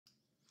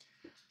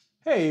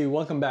Hey,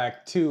 welcome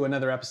back to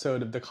another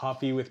episode of the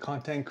Coffee with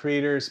Content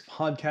Creators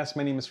podcast.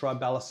 My name is Rob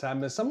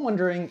Balasabas. I'm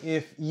wondering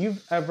if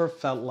you've ever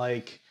felt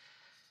like,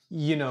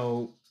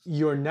 your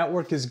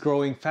network is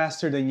growing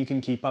faster than you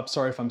can keep up.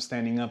 Sorry if I'm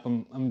standing up.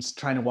 I'm just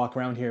trying to walk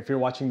around here. If you're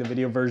watching the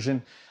video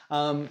version,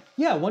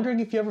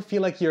 wondering if you ever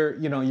feel like your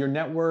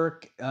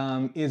network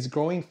is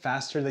growing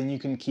faster than you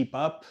can keep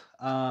up.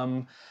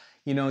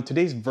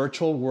 Today's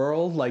virtual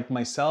world, like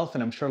myself,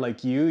 and I'm sure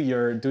like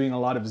you're doing a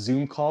lot of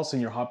Zoom calls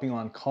and you're hopping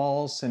on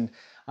calls and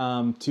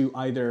to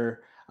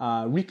either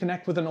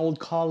reconnect with an old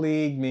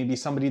colleague, maybe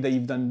somebody that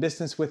you've done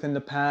business with in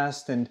the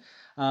past, and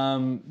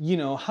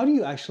how do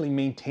you actually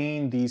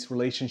maintain these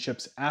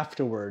relationships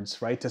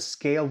afterwards, right? To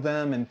scale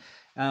them.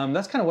 And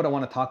that's kind of what I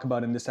want to talk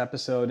about in this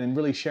episode, and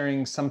really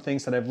sharing some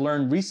things that I've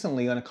learned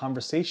recently on a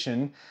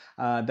conversation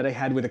that I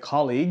had with a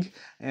colleague,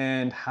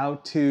 and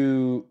how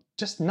to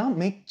not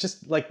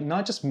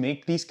just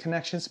make these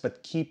connections,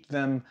 but keep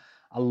them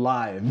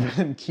alive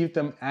and keep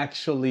them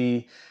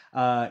actually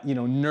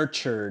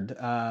nurtured.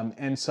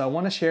 And so I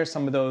want to share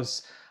some of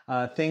those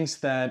things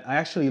that I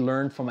actually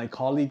learned from my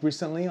colleague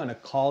recently on a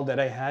call that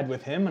I had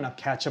with him, on a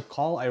catch-up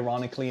call,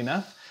 ironically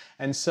enough.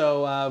 And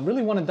so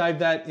really want to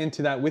dive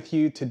into that with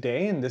you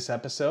today in this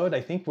episode.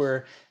 I think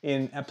we're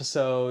in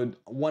episode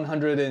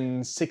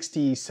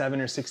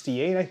 167 or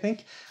 68, I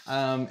think.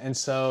 And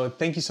so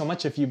thank you so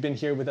much if you've been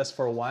here with us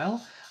for a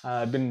while.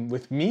 Been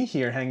with me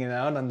here hanging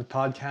out on the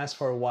podcast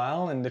for a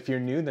while. And if you're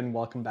new, then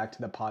welcome back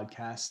to the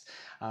podcast.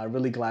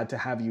 Really glad to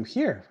have you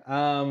here.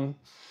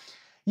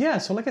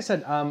 So like I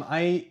said,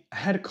 I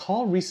had a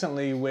call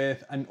recently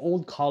with an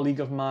old colleague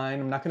of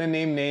mine. I'm not going to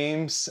name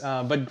names,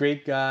 but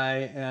great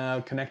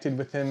guy. Connected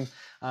with him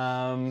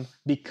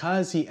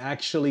because he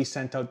actually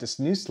sent out this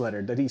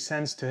newsletter that he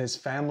sends to his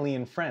family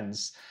and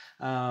friends.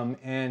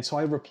 And so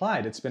I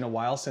replied. It's been a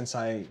while since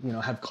I,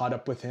 have caught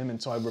up with him.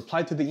 And so I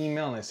replied to the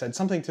email and I said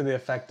something to the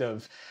effect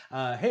of,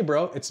 hey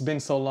bro, it's been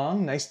so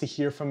long. Nice to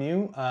hear from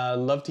you.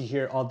 Love to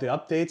hear all the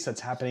updates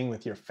that's happening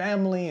with your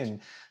family, and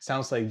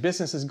sounds like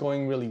business is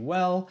going really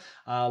well.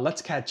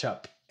 Let's catch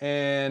up.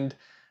 And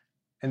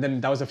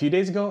then that was a few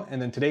days ago,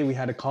 and then today we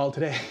had a call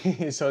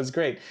today, so it's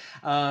great.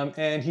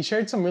 And he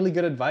shared some really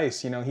good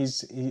advice.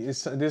 This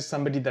is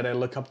somebody that I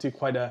look up to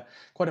quite a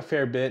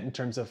fair bit in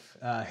terms of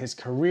his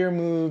career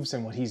moves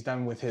and what he's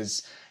done with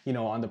his,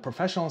 on the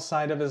professional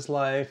side of his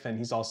life. And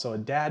he's also a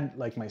dad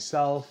like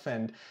myself,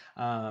 and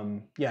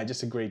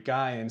just a great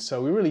guy. And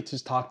so we really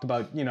just talked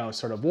about,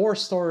 sort of war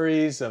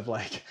stories of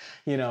like,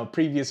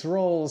 previous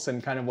roles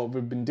and kind of what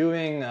we've been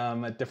doing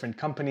at different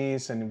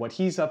companies, and what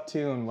he's up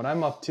to and what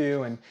I'm up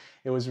to. And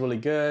it was really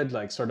good,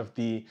 like sort of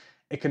the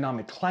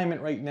economic climate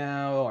right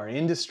now, our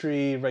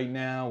industry right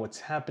now, what's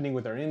happening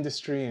with our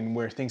industry and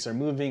where things are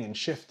moving and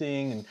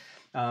shifting.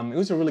 And it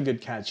was a really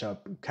good catch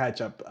up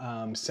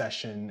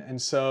session.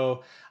 And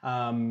so,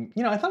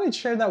 I thought I'd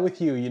share that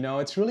with you.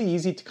 It's really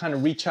easy to kind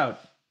of reach out.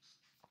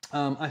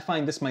 I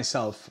find this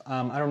myself.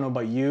 I don't know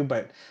about you,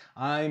 but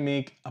I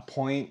make a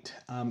point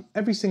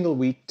every single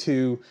week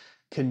to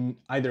can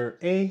either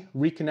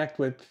reconnect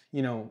with,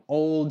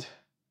 old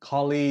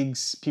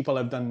colleagues, people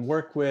I've done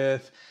work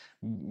with,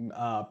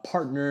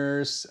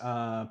 partners,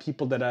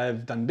 people that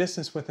I've done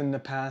business with in the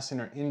past in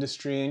our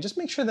industry, and just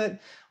make sure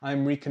that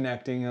I'm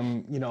reconnecting.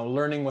 I'm,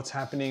 learning what's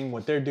happening,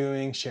 what they're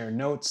doing, share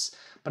notes.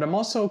 But I'm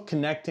also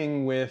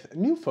connecting with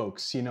new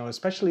folks,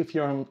 especially if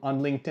you're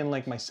on LinkedIn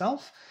like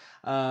myself.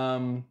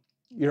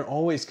 You're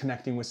always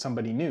connecting with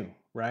somebody new,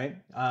 right?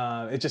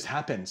 It just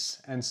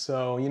happens. And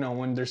so,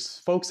 when there's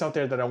folks out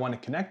there that I want to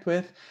connect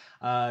with,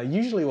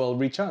 usually we'll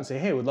reach out and say,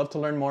 hey, we'd love to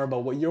learn more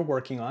about what you're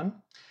working on.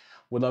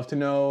 Would love to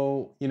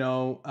know,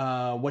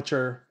 what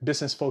your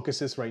business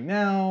focus is right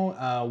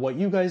now, what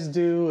you guys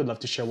do. I'd love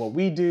to share what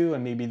we do,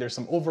 and maybe there's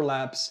some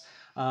overlaps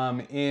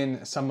in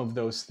some of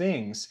those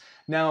things.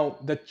 Now,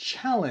 the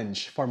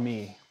challenge for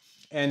me,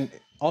 and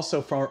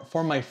also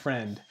for my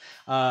friend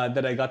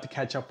that I got to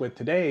catch up with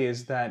today,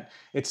 is that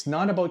it's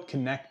not about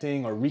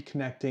connecting or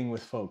reconnecting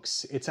with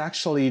folks. It's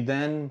actually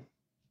then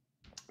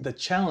the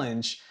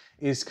challenge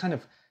is kind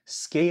of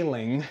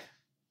scaling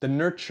the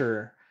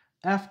nurture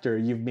after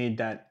you've made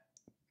that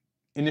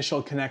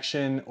initial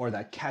connection or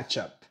that catch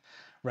up,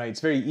 right? It's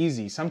very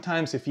easy.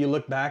 Sometimes if you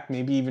look back,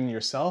 maybe even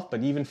yourself,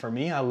 but even for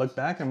me, I look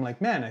back, I'm like,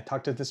 man, I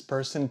talked to this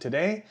person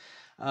today.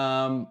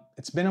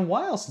 It's been a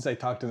while since I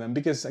talked to them,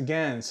 because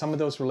again, some of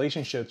those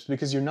relationships,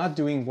 because you're not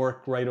doing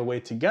work right away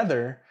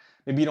together,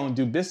 maybe you don't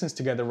do business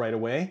together right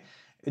away,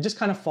 it just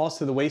kind of falls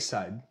to the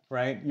wayside,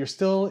 right? You're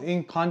still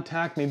in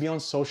contact, maybe on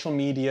social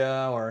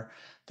media or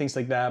things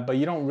like that, but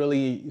you don't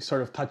really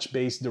sort of touch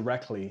base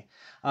directly.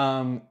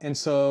 And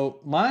so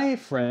my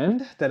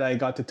friend that I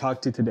got to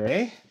talk to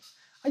today,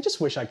 I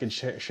just wish I could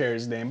share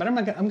his name, but I'm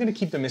going to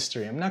keep the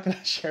mystery. I'm not going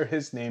to share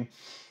his name.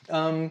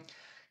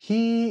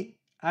 He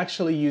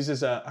actually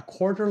uses a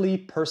quarterly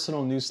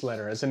personal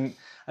newsletter as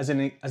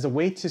a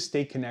way to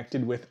stay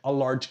connected with a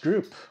large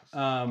group.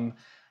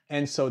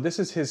 And so this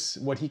is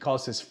what he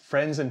calls his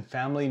friends and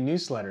family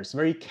newsletters.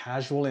 Very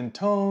casual in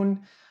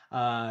tone.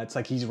 It's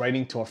like he's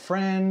writing to a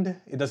friend.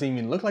 It doesn't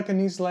even look like a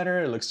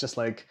newsletter. It looks just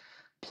like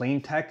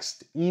plain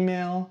text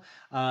email.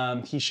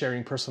 He's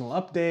sharing personal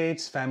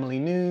updates, family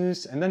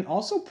news, and then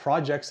also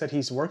projects that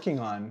he's working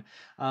on.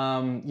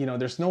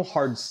 There's no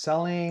hard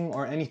selling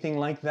or anything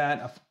like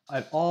that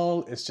at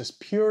all. It's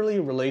just purely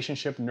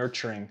relationship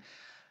nurturing.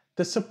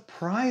 The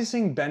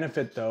surprising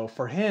benefit though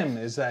for him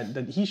is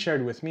that he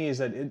shared with me is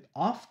that it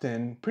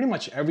often, pretty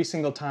much every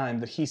single time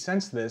that he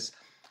sends this,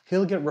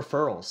 he'll get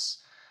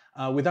referrals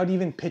without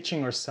even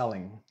pitching or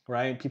selling,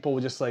 right? People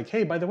will just like,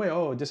 hey, by the way,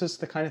 oh, this is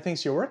the kind of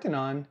things you're working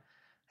on.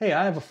 Hey,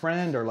 I have a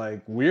friend, or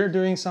like we're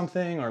doing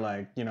something, or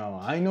like,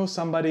 I know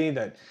somebody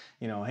that,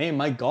 hey,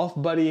 my golf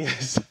buddy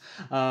is,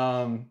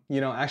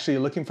 actually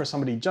looking for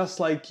somebody just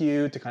like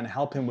you to kind of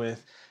help him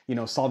with,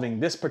 solving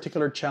this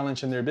particular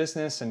challenge in their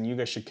business, and you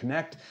guys should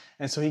connect.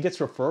 And so he gets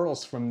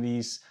referrals from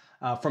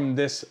from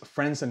this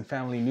friends and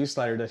family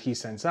newsletter that he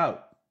sends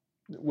out,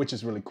 which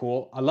is really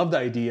cool. I love the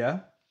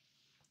idea.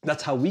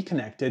 That's how we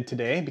connected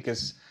today,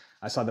 because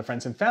I saw the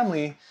friends and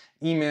family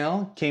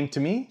email came to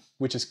me,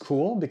 which is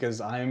cool because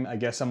I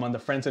guess I'm on the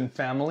friends and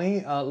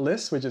family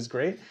list, which is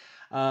great.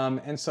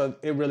 And so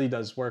it really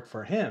does work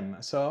for him.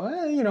 So,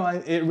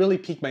 it really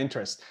piqued my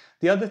interest.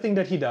 The other thing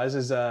that he does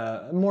is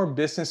a more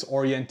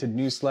business-oriented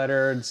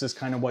newsletter. This is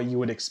kind of what you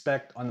would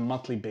expect on a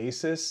monthly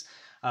basis,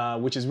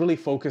 which is really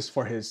focused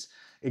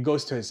it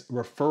goes to his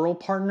referral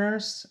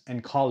partners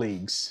and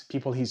colleagues,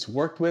 people he's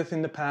worked with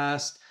in the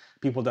past,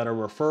 people that are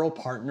referral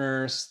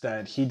partners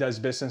that he does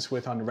business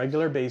with on a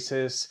regular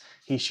basis.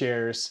 He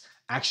shares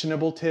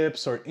actionable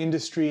tips or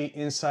industry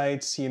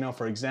insights,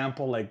 for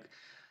example, like,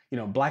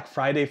 Black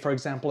Friday, for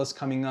example, is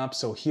coming up.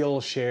 So he'll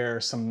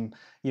share some,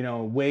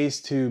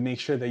 ways to make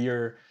sure that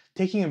you're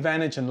taking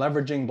advantage and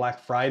leveraging Black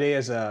Friday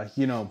as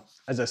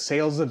a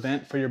sales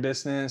event for your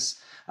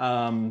business.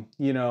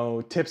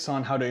 Tips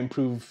on how to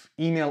improve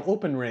email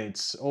open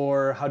rates,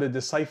 or how to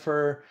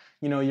decipher,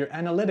 your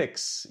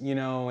analytics,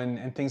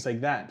 and things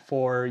like that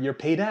for your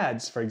paid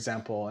ads, for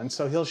example. And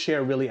so he'll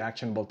share really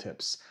actionable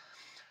tips.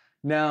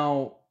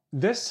 Now,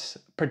 this,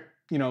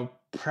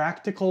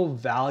 practical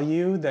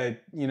value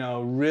that,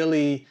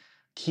 really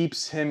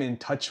keeps him in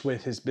touch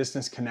with his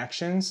business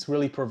connections,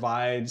 really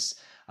provides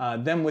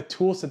them with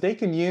tools that they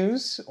can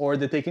use or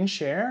that they can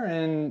share,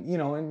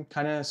 and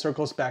kind of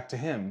circles back to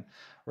him,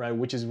 right?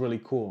 Which is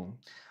really cool.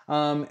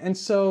 And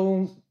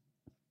so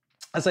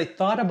as I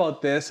thought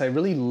about this, I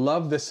really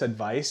love this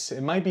advice.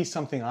 It might be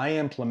something I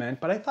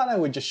implement, but I thought I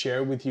would just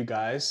share with you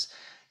guys.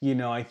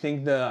 I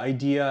think the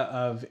idea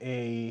of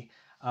a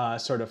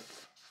sort of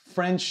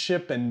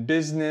friendship and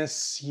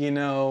business,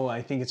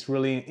 I think it's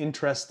really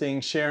interesting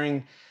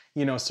sharing,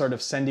 sort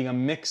of sending a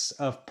mix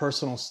of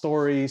personal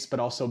stories, but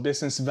also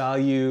business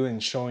value,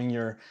 and showing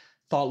your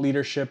thought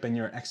leadership and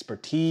your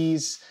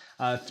expertise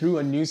through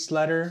a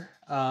newsletter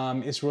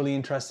is really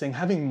interesting.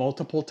 Having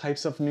multiple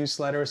types of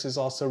newsletters is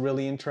also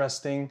really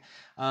interesting.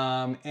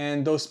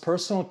 And those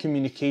personal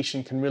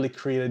communication can really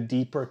create a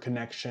deeper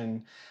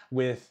connection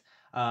with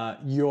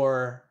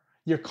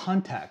your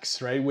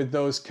contacts, right? With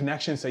those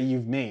connections that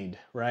you've made,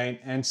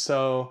 right? And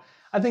so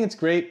I think it's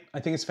great.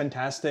 I think it's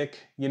fantastic.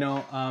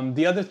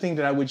 The other thing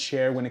that I would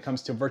share when it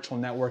comes to virtual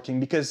networking,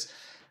 because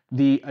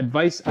the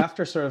advice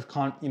after sort of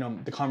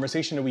the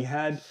conversation that we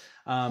had,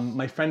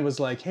 my friend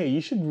was like, hey,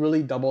 you should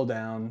really double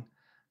down,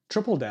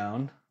 triple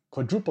down,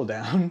 quadruple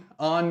down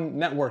on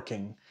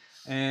networking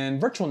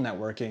and virtual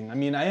networking. I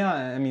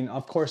mean,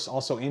 of course,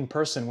 also in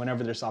person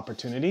whenever there's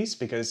opportunities,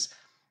 because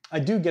I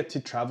do get to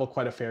travel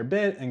quite a fair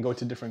bit and go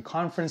to different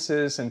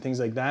conferences and things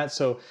like that.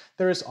 So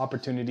there is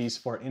opportunities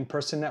for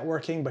in-person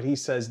networking, but he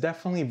says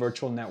definitely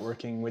virtual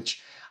networking,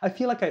 which I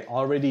feel like I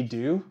already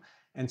do.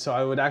 And so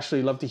I would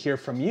actually love to hear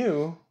from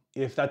you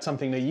if that's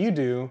something that you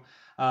do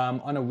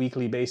on a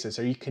weekly basis.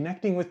 Are you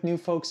connecting with new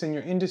folks in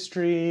your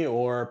industry,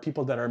 or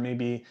people that are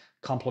maybe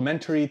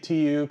complementary to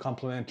you,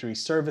 complementary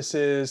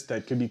services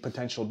that could be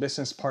potential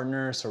business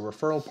partners or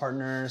referral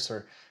partners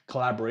or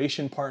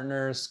collaboration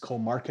partners,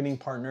 co-marketing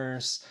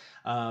partners,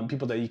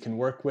 people that you can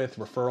work with,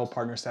 referral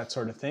partners, that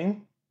sort of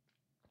thing.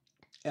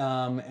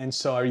 And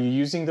so are you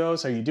using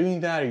those? Are you doing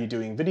that? Are you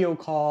doing video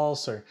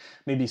calls, or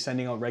maybe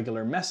sending out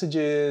regular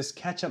messages,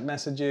 catch-up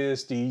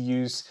messages? Do you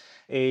use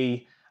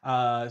a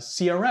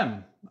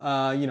CRM,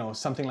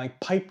 something like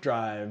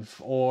Pipedrive,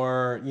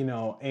 or,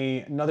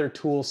 another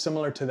tool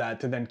similar to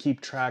that to then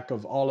keep track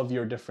of all of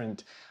your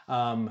different,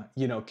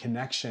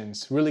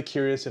 connections? Really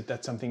curious if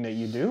that's something that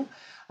you do.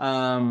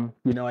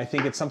 I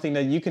think it's something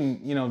that you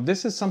can,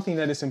 this is something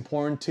that is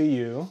important to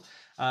you,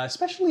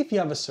 especially if you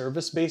have a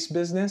service-based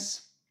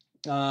business.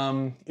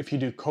 If you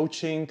do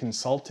coaching,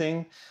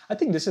 consulting, I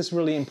think this is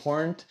really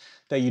important,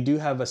 that you do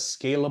have a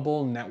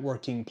scalable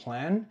networking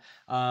plan,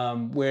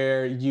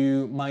 where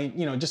you might,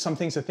 just some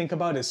things to think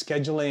about is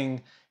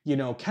scheduling,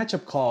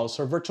 catch-up calls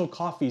or virtual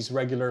coffees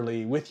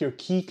regularly with your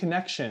key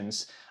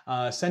connections,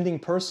 sending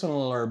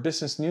personal or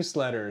business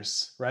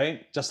newsletters,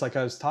 right? Just like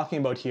I was talking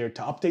about here,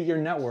 to update your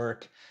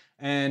network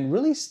and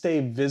really stay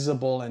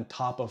visible and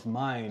top of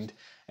mind.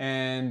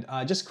 and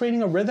just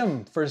creating a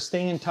rhythm for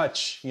staying in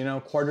touch,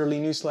 quarterly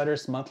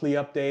newsletters, monthly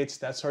updates,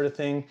 that sort of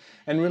thing,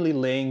 and really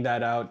laying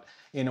that out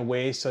in a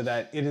way so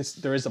that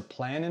there is a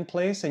plan in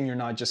place and you're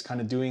not just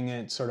kind of doing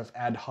it sort of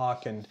ad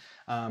hoc and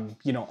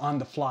on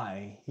the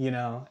fly,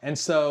 And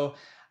so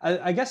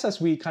I guess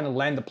as we kind of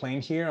land the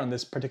plane here on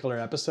this particular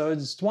episode,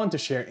 just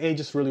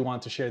really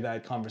want to share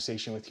that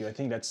conversation with you. I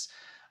think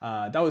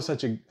that was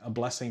such a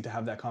blessing to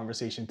have that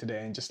conversation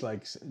today, and just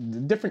like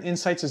different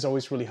insights is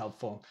always really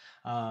helpful.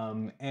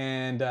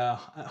 And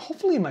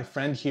hopefully my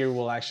friend here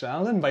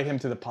I'll invite him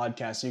to the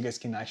podcast so you guys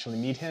can actually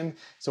meet him.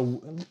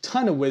 So a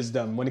ton of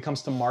wisdom when it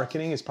comes to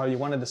marketing. He's probably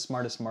one of the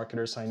smartest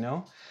marketers I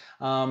know.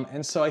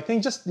 And so I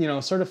think just,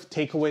 sort of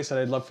takeaways that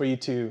I'd love for you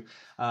to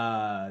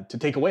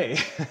take away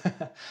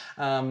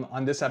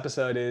on this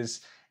episode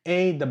is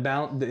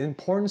the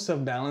importance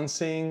of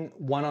balancing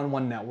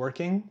one-on-one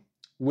networking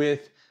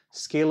with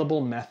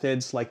scalable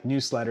methods like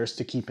newsletters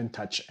to keep in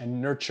touch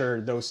and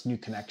nurture those new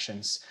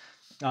connections.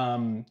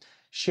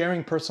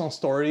 Sharing personal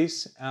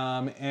stories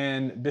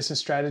and business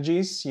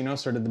strategies,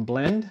 sort of the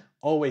blend,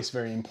 always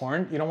very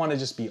important. You don't want to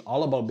just be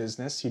all about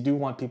business. You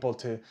want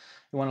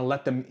to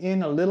let them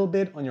in a little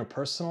bit on your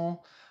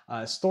personal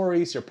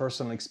stories, your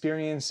personal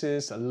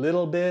experiences, a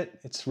little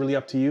bit. It's really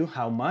up to you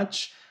how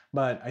much,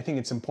 but I think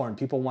it's important.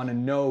 People want to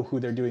know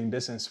who they're doing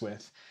business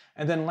with.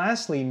 And then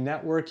lastly,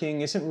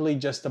 networking isn't really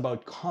just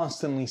about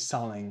constantly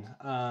selling.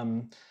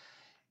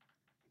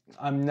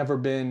 I've never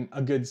been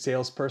a good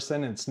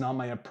salesperson. It's not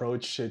my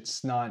approach.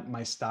 It's not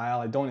my style.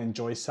 I don't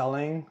enjoy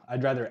selling.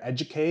 I'd rather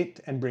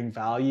educate and bring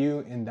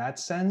value in that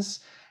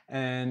sense.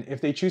 And if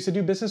they choose to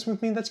do business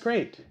with me, that's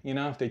great.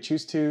 If they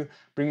choose to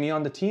bring me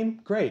on the team,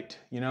 great.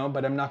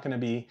 But I'm not going to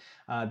be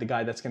the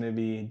guy that's going to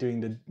be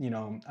doing the,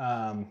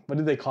 what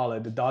do they call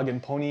it? The dog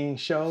and pony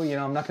show.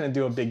 I'm not going to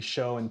do a big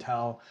show and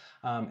tell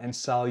and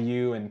sell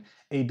you and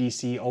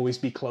ABC, always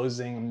be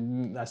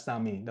closing. That's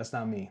not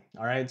me.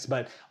 All right.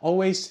 But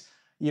always,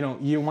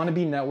 you want to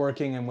be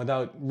networking and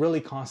without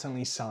really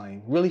constantly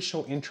selling. Really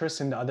show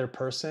interest in the other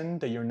person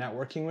that you're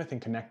networking with and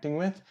connecting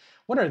with.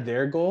 What are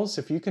their goals?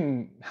 If you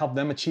can help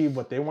them achieve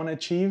what they want to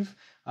achieve,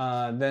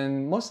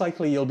 then most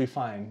likely you'll be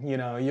fine.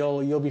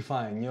 You'll be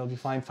fine. You'll be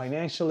fine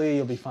financially.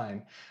 You'll be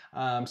fine.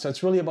 So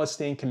it's really about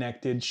staying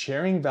connected,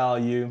 sharing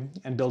value,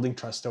 and building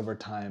trust over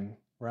time.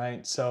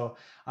 Right. So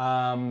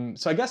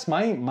I guess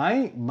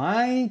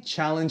my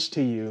challenge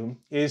to you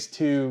is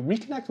to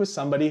reconnect with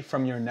somebody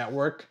from your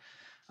network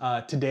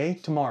today,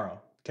 tomorrow,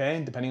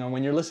 okay? Depending on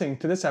when you're listening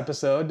to this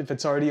episode, if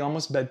it's already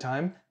almost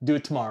bedtime, do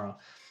it tomorrow.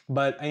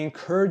 But I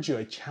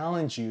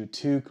challenge you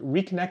to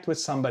reconnect with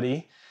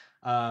somebody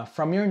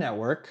from your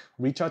network,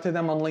 reach out to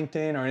them on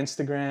LinkedIn or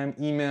Instagram,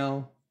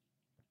 email,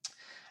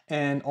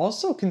 and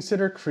also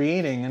consider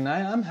creating, and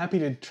I'm happy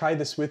to try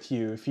this with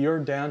you. If you're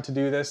down to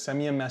do this, send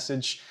me a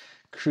message.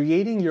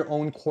 Creating your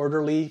own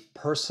quarterly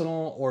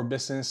personal or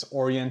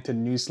business-oriented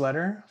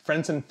newsletter,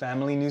 friends and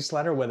family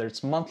newsletter, whether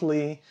it's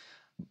monthly,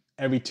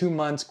 every 2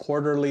 months,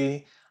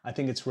 quarterly. I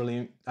think it's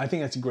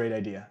a great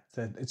idea.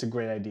 It's a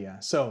great idea.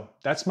 So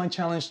that's my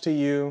challenge to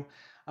you.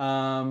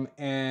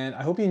 And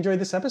I hope you enjoyed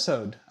this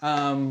episode.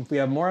 We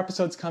have more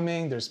episodes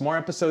coming. There's more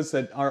episodes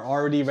that are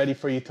already ready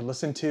for you to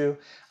listen to.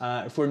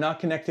 If we're not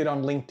connected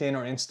on LinkedIn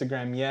or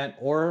Instagram yet,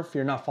 or if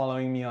you're not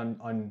following me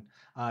on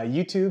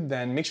YouTube,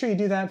 then make sure you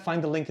do that.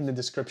 Find the link in the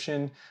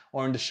description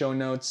or in the show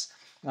notes.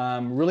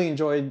 Really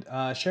enjoyed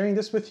sharing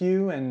this with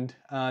you. And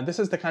this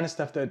is the kind of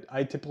stuff that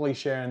I typically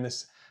share in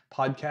this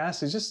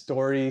podcast. It's just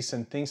stories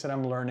and things that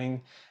I'm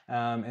learning.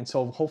 And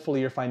so hopefully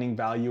you're finding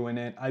value in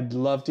it. I'd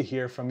love to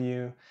hear from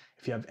you.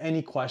 If you have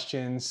any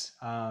questions,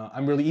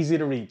 I'm really easy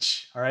to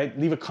reach. All right.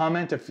 Leave a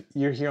comment if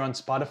you're here on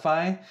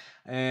Spotify.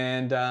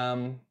 And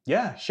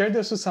share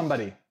this with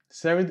somebody.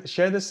 Share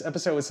this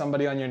episode with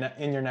somebody in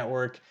your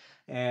network.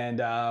 And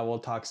we'll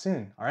talk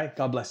soon. All right.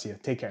 God bless you.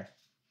 Take care.